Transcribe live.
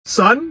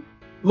Son,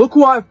 look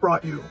who I've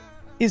brought you.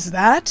 Is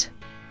that?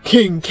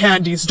 King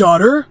Candy's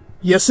daughter?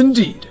 Yes,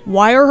 indeed.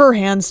 Why are her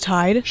hands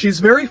tied? She's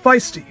very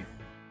feisty,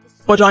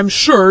 but I'm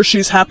sure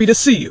she's happy to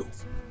see you.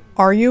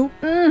 Are you?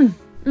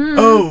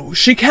 Oh,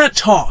 she can't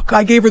talk.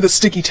 I gave her the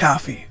sticky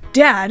taffy.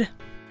 Dad!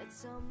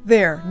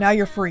 There, now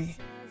you're free.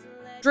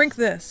 Drink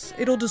this.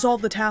 It'll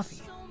dissolve the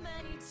taffy.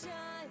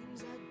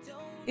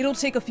 It'll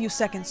take a few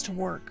seconds to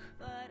work.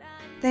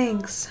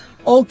 Thanks.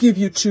 I'll give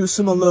you two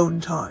some alone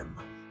time.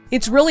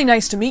 It's really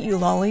nice to meet you,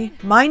 Lolly.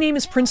 My name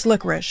is Prince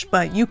Licorice,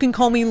 but you can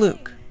call me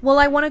Luke. Well,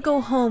 I want to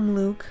go home,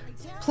 Luke.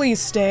 Please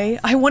stay.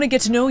 I want to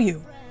get to know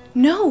you.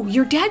 No,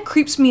 your dad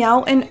creeps me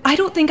out, and I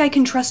don't think I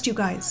can trust you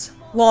guys.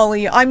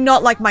 Lolly, I'm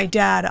not like my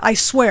dad, I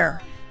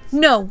swear.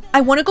 No,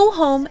 I want to go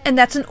home, and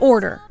that's an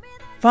order.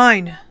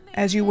 Fine,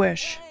 as you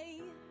wish.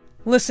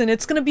 Listen,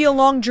 it's gonna be a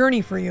long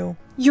journey for you.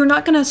 You're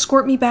not gonna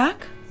escort me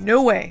back?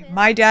 No way,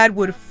 my dad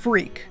would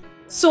freak.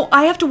 So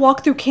I have to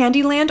walk through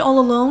Candyland all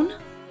alone?